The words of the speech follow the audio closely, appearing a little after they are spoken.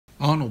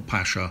Arnold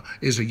Phasha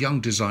is a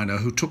young designer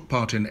who took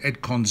part in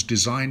Edcon's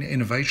Design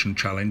Innovation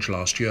Challenge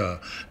last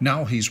year.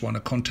 Now he's won a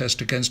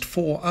contest against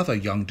 4 other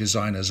young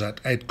designers at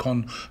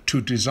Edcon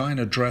to design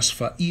a dress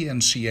for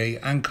ENCA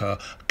anchor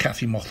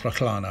Cathy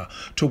Motlana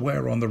to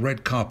wear on the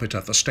red carpet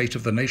at the State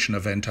of the Nation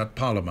event at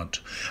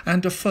Parliament.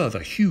 And a further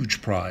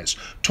huge prize,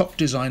 top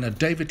designer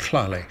David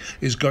Tlale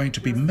is going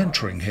to be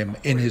mentoring him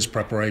in his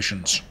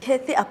preparations.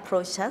 Cathy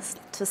approached us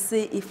to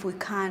see if we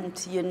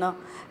can't,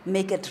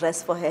 make a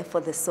dress for her for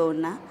the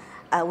sauna.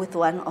 With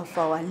one of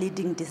our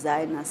leading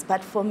designers.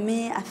 But for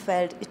me, I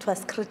felt it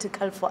was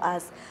critical for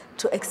us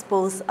to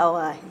expose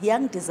our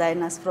young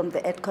designers from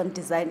the Edcon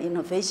Design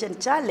Innovation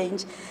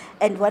Challenge.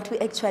 And what we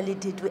actually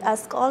did, we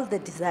asked all the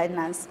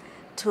designers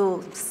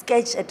to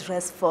sketch a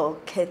dress for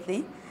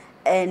Cathy,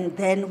 and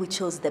then we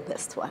chose the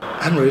best one.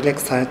 I'm really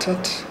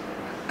excited,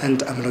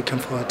 and I'm looking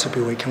forward to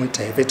be working with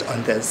David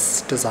on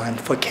this design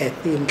for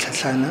Cathy in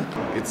Motlana.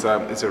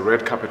 It's a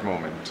red carpet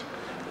moment,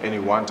 and he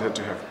wanted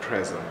to have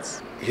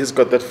presence. He's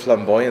got that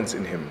flamboyance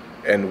in him,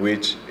 and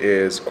which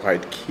is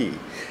quite key,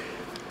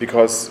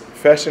 because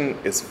fashion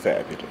is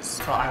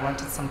fabulous. So I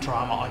wanted some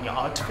drama on your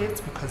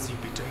outfits because you'll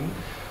be doing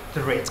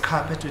the red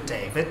carpet with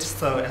David.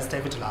 So as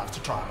David loves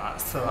drama,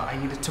 so I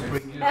needed to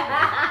bring you.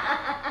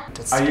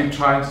 Are you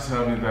trying to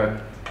tell me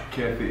that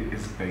Cathy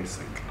is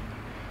basic?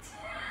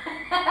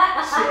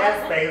 She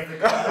is basic.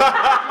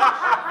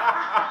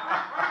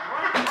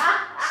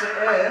 She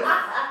is.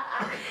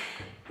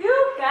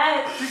 You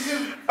guys.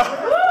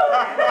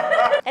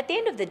 At the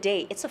end of the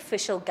day, it's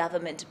official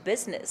government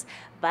business,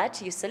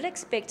 but you're still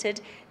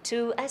expected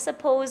to, I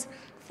suppose,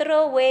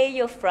 throw away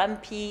your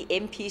frumpy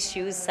MP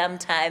shoes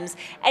sometimes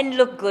and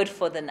look good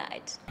for the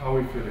night. How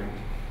are we feeling?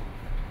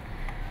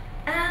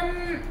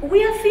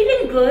 We are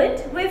feeling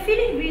good. We're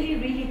feeling really,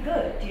 really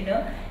good,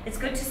 It's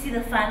good to see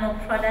the final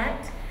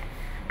product.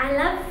 I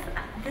love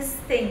this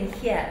thing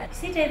here. You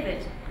see,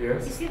 David?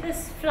 Yes? You see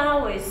this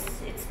flowers?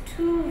 It's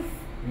too...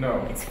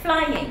 No. It's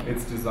flying.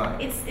 It's design.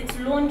 It's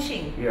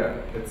launching. Yeah,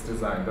 it's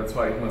design. That's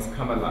why it must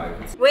come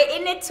alive. We're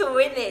in it to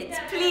win it.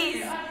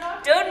 Please,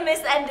 don't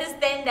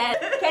misunderstand that.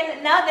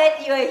 Now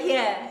that you're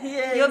here,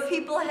 yes. Your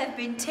people have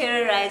been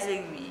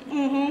terrorizing me.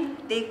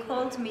 Mm-hmm. They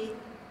called me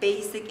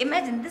basic.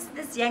 Imagine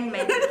this young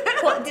man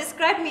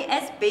described me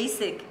as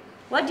basic.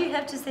 What do you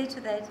have to say to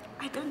that?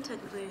 I don't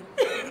agree.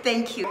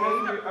 Thank you.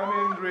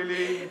 I mean,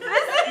 really.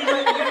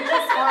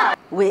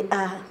 We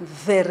are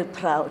very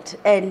proud,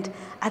 and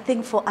I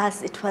think for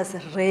us it was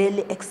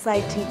really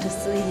exciting to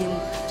see him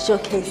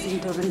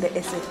showcasing during the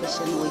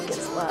exhibition week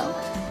as well.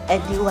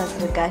 And he was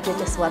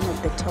regarded as one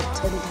of the top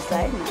 10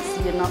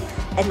 designers,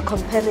 and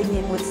comparing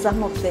him with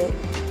some of the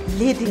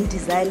leading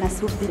designers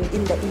who've been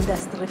in the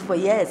industry for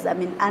years. I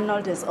mean,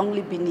 Arnold has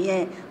only been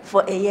here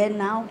for a year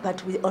now,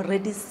 but we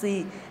already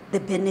see the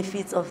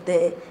benefits of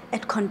the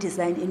Edcon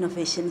Design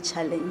Innovation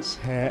Challenge.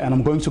 And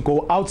I'm going to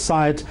go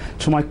outside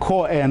to my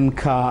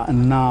co-anchor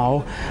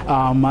now.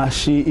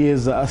 She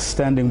is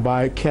standing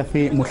by.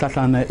 Cathy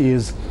Motlana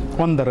is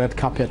on the red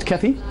carpet.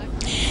 Cathy?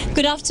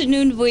 Good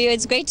afternoon, Vuyo.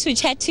 It's great to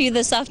chat to you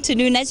this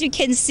afternoon. As you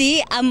can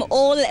see, I'm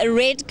all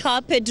red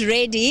carpet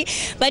ready,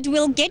 but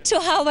we'll get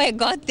to how I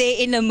got there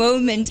in a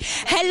moment.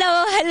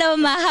 Hello,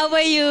 Ma. How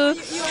are you?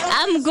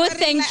 I'm good,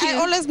 thank you. I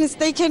always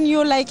mistaken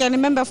you like a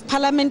member of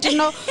parliament,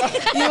 You're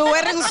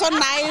wearing so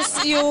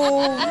nice, you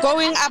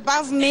going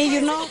above me,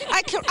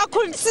 I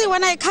could see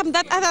when I come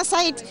that other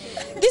side.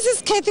 This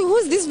is Cathy.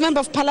 Who's this member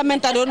of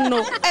parliament? I don't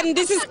know. And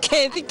this is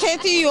Cathy.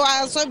 Cathy, you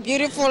are so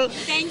beautiful.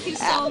 Thank you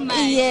so much.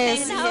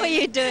 Yes. And how are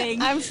you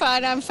doing? I'm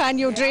fine.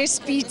 Your dress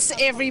beats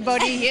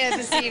everybody here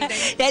this evening.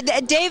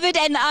 David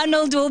and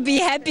Arnold will be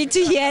happy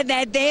to hear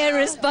that they are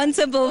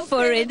responsible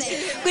for it.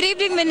 Good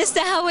evening, Minister.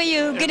 How are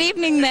you? Good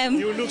evening, ma'am.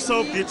 You look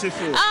so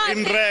beautiful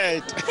in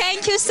red.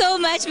 Thank you so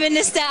much,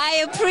 Minister.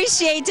 I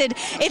appreciate it.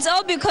 It's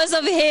all because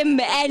of him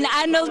and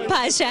Arnold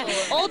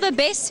Phasha. All the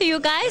best to you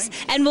guys,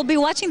 and we'll be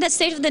watching that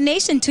State of the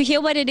Nation to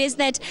hear what it is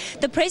that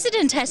the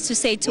President has to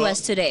say to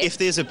us today. If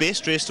there's a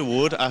Best Dressed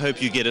award, I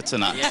hope you get it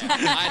tonight.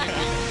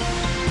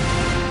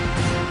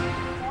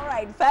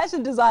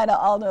 Fashion designer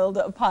Arnold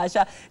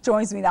Phasha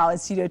joins me now in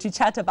studio to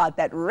chat about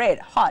that red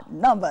hot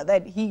number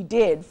that he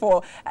did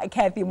for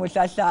Cathy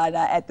Motlana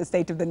at the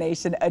State of the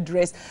Nation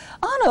address.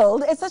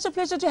 Arnold, it's such a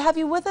pleasure to have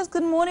you with us.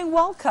 Good morning,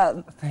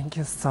 welcome. Thank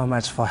you so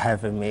much for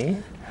having me.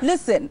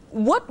 Listen,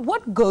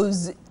 what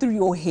goes through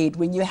your head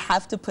when you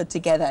have to put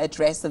together a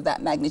dress of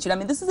that magnitude? I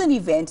mean, this is an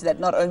event that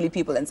not only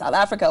people in South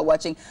Africa are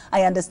watching,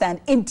 I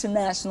understand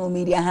international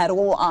media had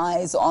all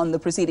eyes on the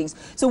proceedings.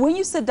 So when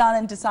you sit down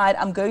and decide,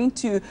 I'm going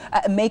to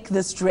make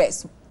this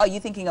dress, are you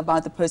thinking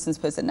about the person's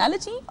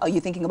personality? Are you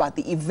thinking about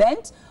the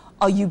event?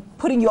 Are you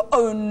putting your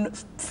own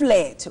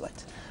flair to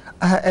it?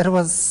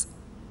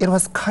 It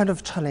was kind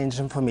of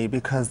challenging for me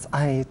because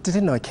I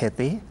didn't know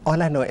Kathy.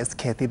 All I know is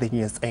Kathy, the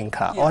news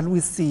anchor. Yeah. All we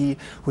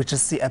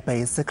just see a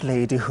basic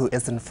lady who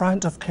is in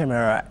front of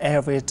camera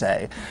every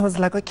day. I was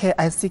like, okay,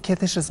 I see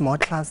Kathy, she's more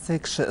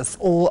classic. She is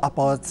all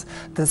about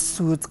the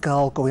suit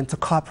girl going to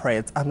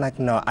corporate. I'm like,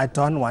 no, I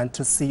don't want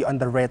to see you on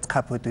the red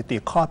carpet with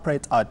your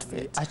corporate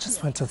outfit. I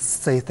just want to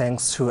say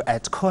thanks to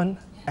Edcon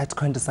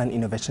Design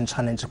Innovation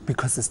Challenge,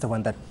 because it's the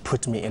one that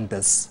put me in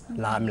this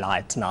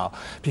limelight now,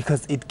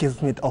 because it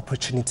gives me the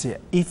opportunity.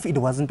 If it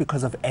wasn't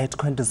because of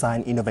Edcon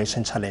Design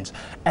Innovation Challenge,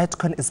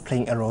 Edcon is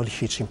playing a role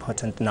hugely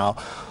important now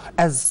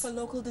as For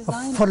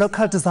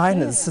local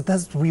designers. So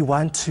that's we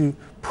want to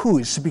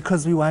push,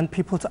 because we want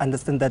people to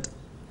understand that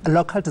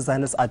local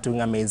designers are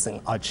doing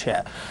amazing out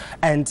here.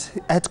 And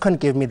Edcon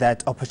gave me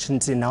that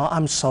opportunity. Now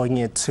I'm showing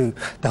it to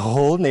the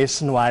whole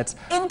nationwide.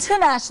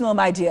 International,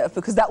 my dear,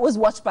 because that was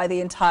watched by the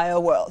entire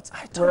world.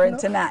 We're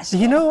international.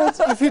 You know what?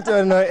 If you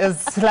don't know,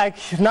 it's like,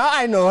 now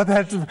I know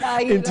that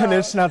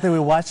international, they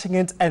were watching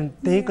it, and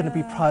they're going to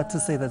be proud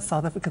to say that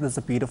South Africa, there's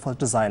a beautiful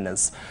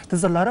designers.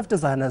 There's a lot of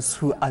designers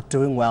who are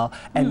doing well,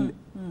 and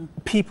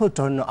people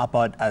don't know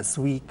about us.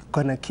 We're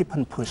going to keep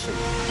on pushing.